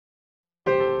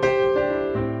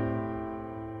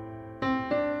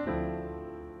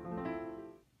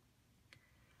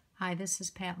Hi, this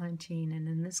is Pat Lentine, and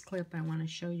in this clip I want to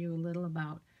show you a little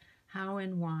about how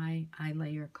and why I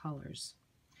layer colors.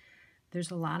 There's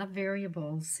a lot of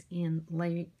variables in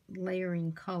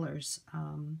layering colors,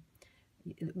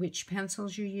 which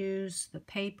pencils you use, the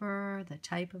paper, the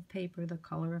type of paper, the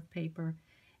color of paper,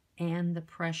 and the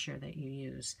pressure that you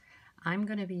use. I'm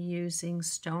going to be using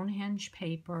Stonehenge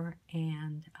paper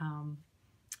and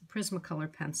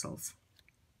Prismacolor pencils.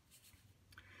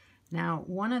 Now,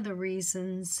 one of the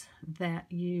reasons that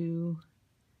you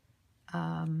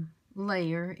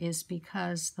layer is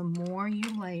because the more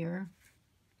you layer,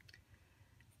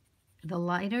 the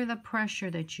lighter the pressure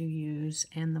that you use,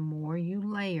 and the more you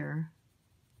layer,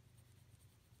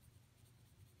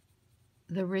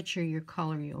 the richer your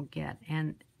color you'll get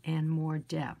and more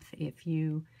depth. If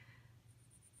you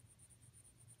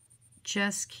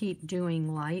just keep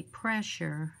doing light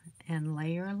pressure and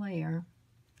layer,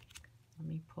 let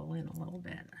me pull in a little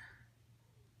bit.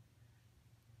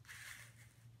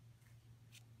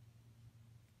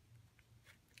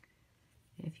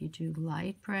 If you do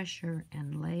light pressure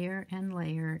and layer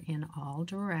in all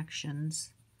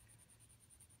directions,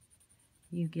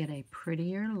 you get a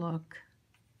prettier look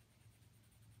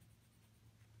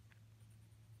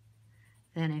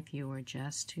than if you were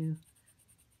just to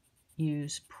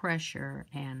use pressure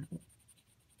and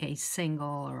a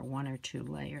single or one or two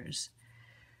layers.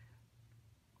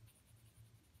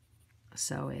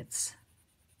 So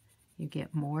you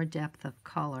get more depth of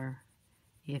color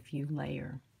if you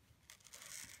layer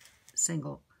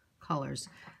single colors.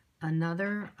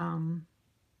 Another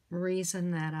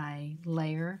reason that I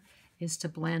layer is to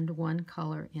blend one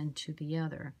color into the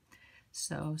other.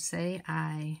 So say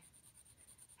I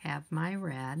have my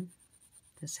red.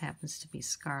 This happens to be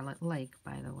Scarlet Lake,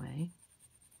 by the way.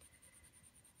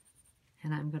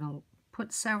 And I'm going to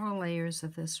put several layers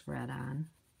of this red on.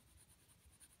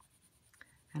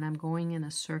 And I'm going in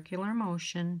a circular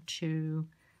motion to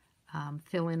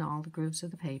fill in all the grooves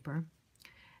of the paper.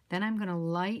 Then I'm going to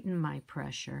lighten my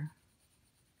pressure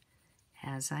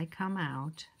as I come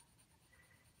out.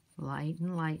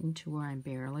 Lighten to where I'm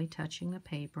barely touching the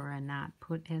paper and not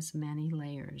put as many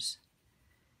layers.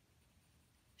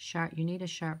 You need a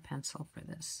sharp pencil for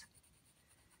this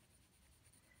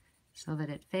so that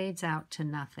it fades out to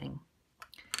nothing.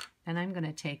 Then I'm going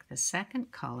to take the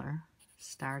second color,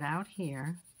 start out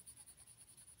here,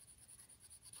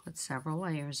 put several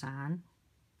layers on,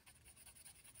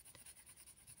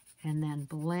 and then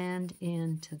blend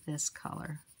into this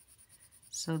color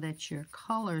so that your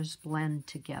colors blend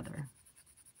together.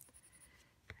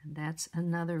 And that's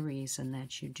another reason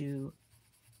that you do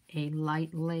a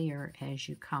light layer as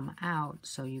you come out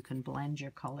so you can blend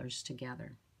your colors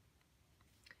together.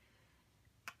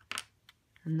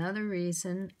 Another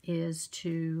reason is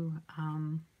to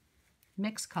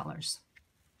mix colors.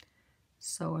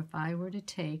 So if I were to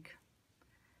take,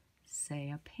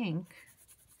 say, a pink,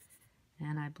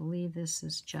 and I believe this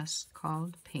is just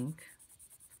called pink,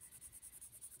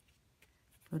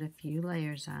 put a few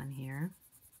layers on here,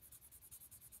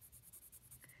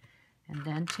 and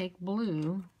then take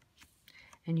blue,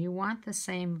 and you want the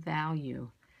same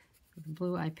value. The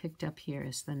blue I picked up here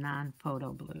is the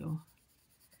non-photo blue,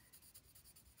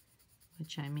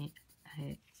 which I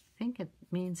think it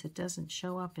means it doesn't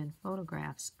show up in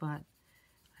photographs, but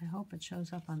I hope it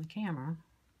shows up on the camera.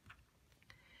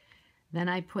 Then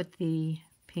I put the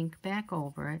pink back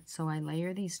over it, so I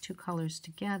layer these two colors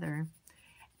together,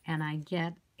 and I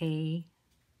get a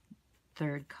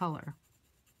third color,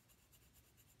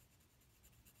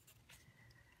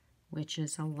 which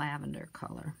is a lavender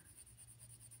color.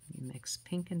 You mix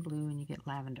pink and blue and you get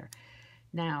lavender.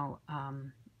 Now,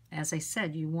 as I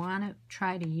said, you want to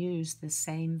try to use the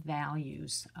same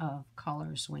values of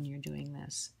colors when you're doing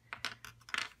this.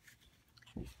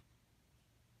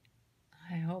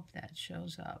 I hope that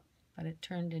shows up, but it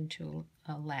turned into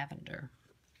a lavender.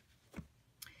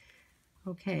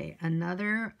 Okay,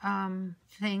 another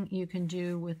thing you can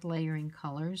do with layering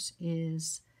colors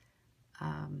is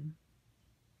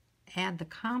add the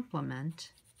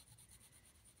complement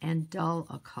and dull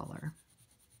a color.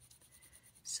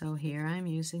 So here I'm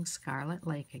using Scarlet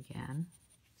Lake again.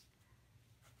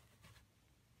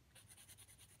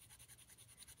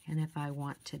 And if I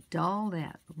want to dull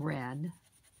that red,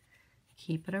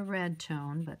 keep it a red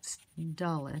tone, but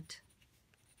dull it,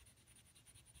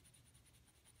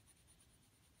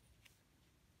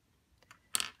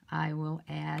 I will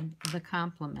add the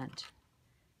complement.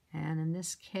 And in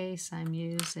this case, I'm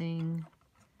using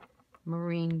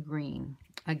Marine Green.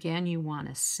 Again, you want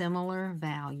a similar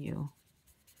value.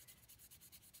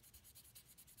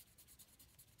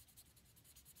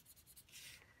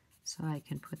 So I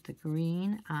can put the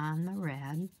green on the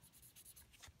red,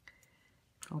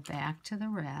 go back to the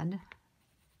red,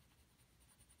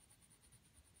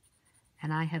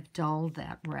 and I have dulled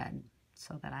that red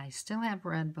so that I still have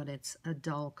red, but it's a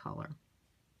dull color.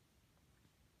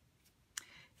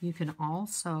 You can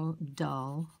also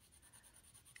dull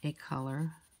a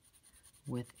color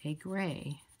with a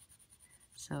gray.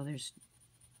 So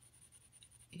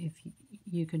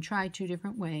you can try two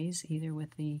different ways, either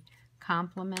with the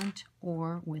complement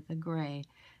or with a gray.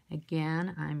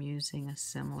 Again, I'm using a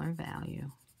similar value.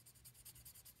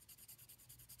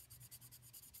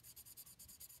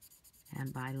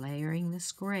 And by layering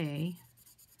this gray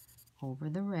over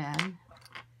the red,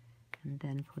 and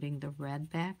then putting the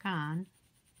red back on,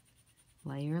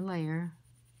 layer, layer,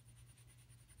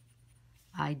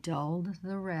 I dulled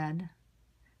the red,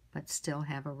 but still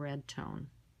have a red tone.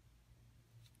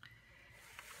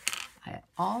 I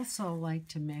also like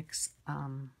to mix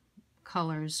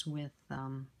colors with,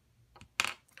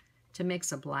 to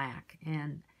mix a black.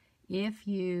 And if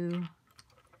you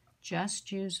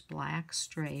just use black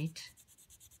straight,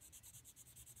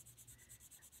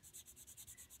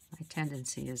 my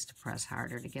tendency is to press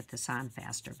harder to get this on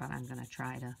faster, but I'm going to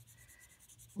try to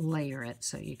layer it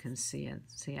so you can see it.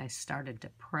 See, I started to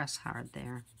press hard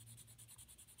there.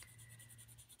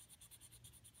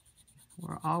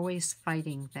 We're always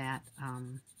fighting that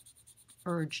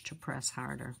urge to press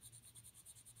harder.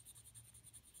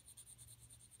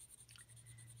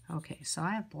 Okay, so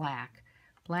I have black.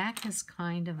 Black is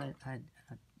kind of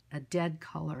a dead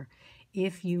color.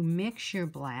 If you mix your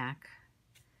black,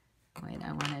 wait,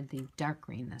 I wanted the dark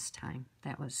green this time.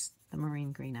 That was the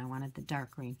marine green. I wanted the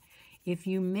dark green. If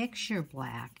you mix your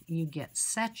black, you get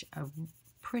such a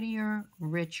prettier,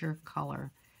 richer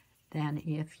color than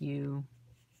if you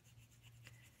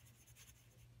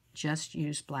just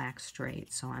use black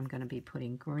straight. So I'm going to be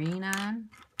putting green on.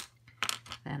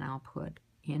 Then I'll put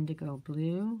indigo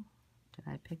blue. Did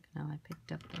I pick? No, I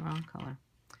picked up the wrong color.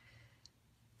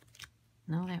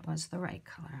 No, that was the right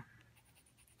color.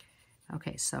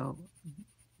 Okay, so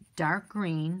dark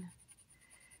green.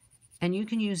 And you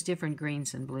can use different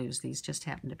greens and blues. These just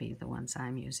happen to be the ones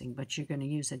I'm using, but you're going to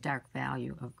use a dark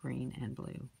value of green and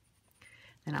blue.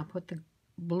 Then I'll put the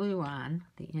blue on,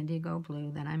 the indigo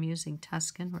blue. Then I'm using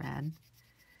Tuscan red.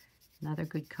 Another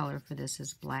good color for this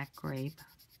is black grape,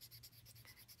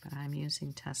 but I'm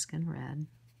using Tuscan red.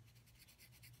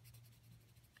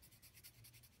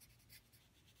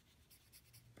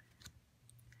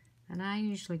 And I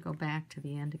usually go back to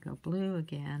the indigo blue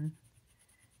again.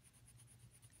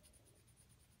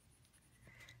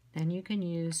 Then you can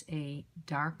use a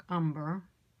dark umber.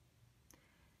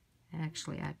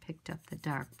 Actually, I picked up the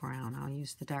dark brown. I'll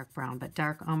use the dark brown, but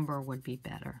dark umber would be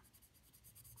better.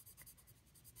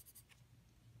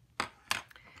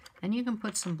 And you can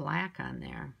put some black on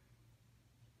there.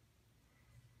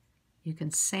 You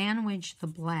can sandwich the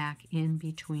black in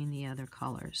between the other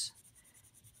colors.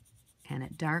 And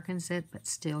it darkens it, but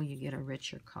still you get a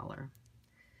richer color.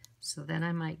 So then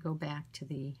I might go back to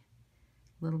the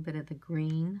little bit of the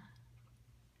green.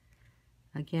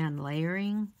 Again,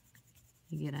 layering,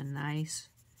 you get a nice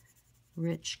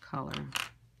rich color.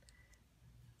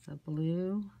 The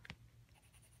blue.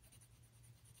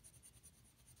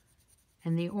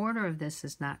 And the order of this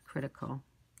is not critical.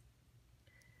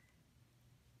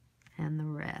 And the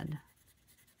red.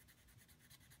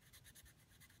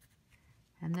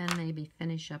 And then maybe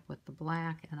finish up with the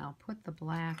black, and I'll put the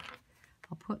black,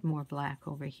 I'll put more black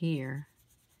over here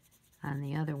on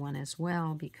the other one as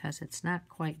well, because it's not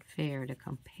quite fair to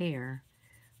compare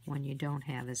when you don't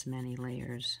have as many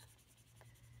layers.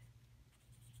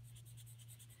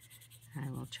 I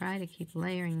will try to keep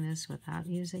layering this without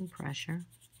using pressure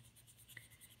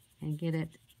and get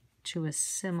it to a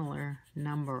similar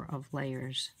number of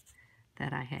layers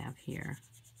that I have here.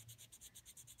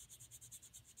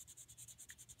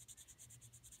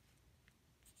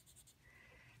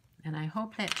 And I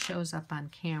hope that shows up on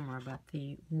camera, but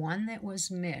the one that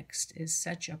was mixed is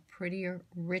such a prettier,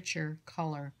 richer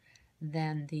color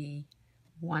than the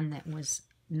one that was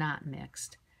not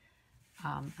mixed.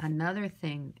 Another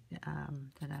thing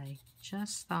that I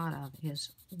just thought of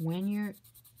is when you're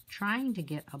trying to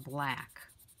get a black,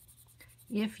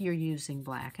 if you're using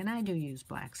black, and I do use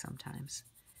black sometimes,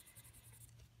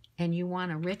 and you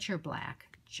want a richer black,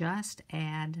 just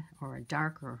add, or a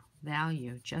darker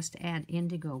value, just add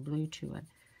indigo blue to it.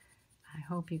 I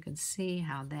hope you can see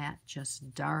how that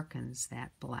just darkens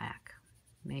that black,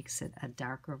 makes it a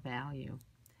darker value.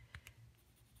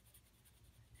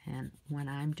 And when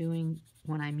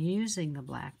I'm using the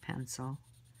black pencil,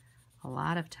 a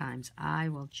lot of times I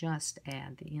will just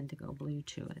add the indigo blue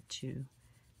to it to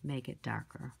make it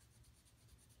darker.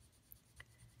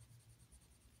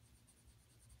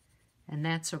 And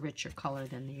that's a richer color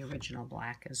than the original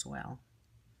black as well.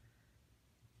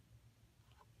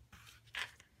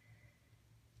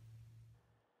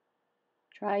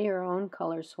 Try your own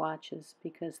color swatches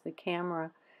because the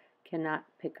camera cannot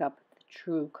pick up the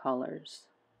true colors.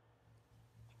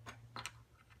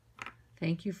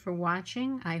 Thank you for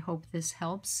watching. I hope this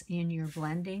helps in your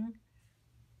blending.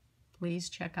 Please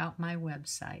check out my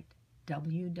website,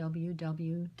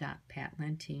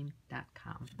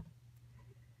 www.patlentine.com.